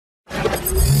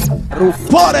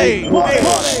Party!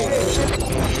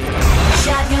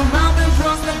 Shut your mouth and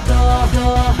close the door.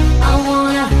 I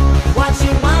wanna watch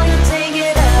you while you take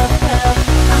it up.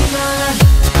 I'm gonna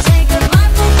take a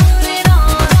mic and put it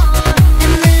on,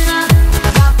 and then I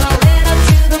drop a letter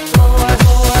to the floor.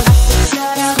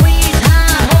 Shut up,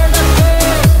 sweetheart, hold the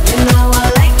door. You know I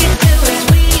like it to it,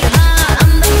 sweetheart.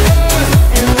 I'm the boss,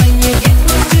 and when you get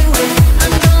close to it,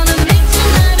 I'm gonna make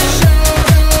tonight a show.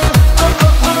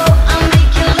 Oh, I'll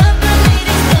make you love the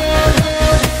ladies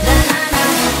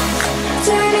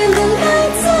turning the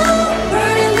lights on,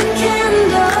 burning the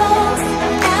candles,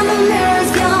 and the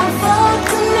mirrors gone for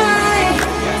tonight.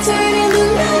 Turning the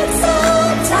lights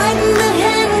on, tighten the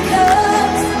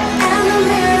handcuffs, and the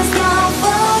mirrors gone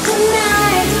for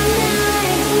tonight.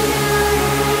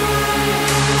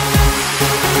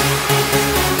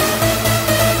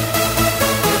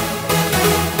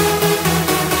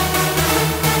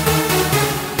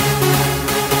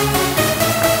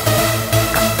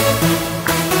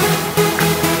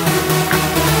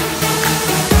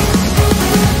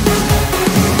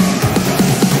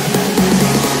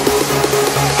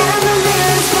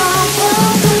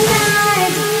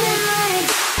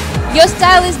 Your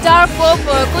style is dark pop.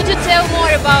 Could you tell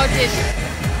more about it?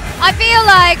 I feel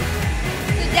like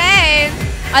today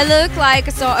I look like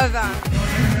a sort of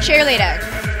cheerleader.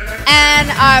 And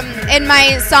in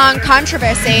my song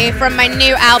Controversy from my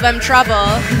new album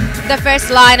Trouble, the first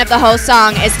line of the whole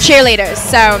song is cheerleaders.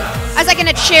 So I was like in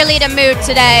a cheerleader mood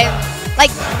today,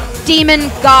 like demon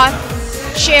goth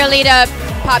cheerleader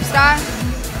pop star.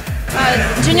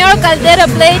 Junior Caldera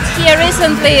played here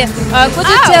recently. Could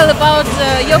you tell about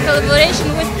your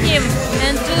collaboration with him,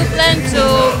 and do you plan to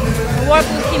work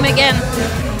with him again?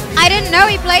 I didn't know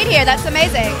he played here. That's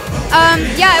amazing.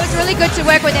 Yeah, it was really good to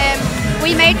work with him.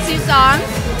 We made 2 songs,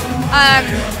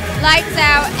 Lights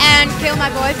Out and Kill My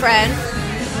Boyfriend.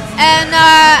 And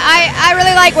I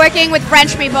really like working with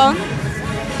French people.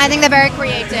 I think they're very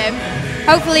creative.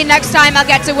 Hopefully next time I'll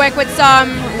get to work with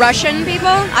some Russian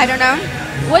people. I don't know.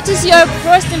 What is your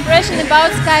first impression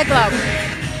about Sky Club?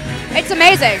 It's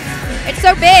amazing. It's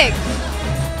so big.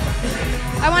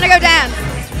 I want to go dance.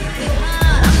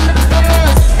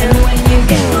 And when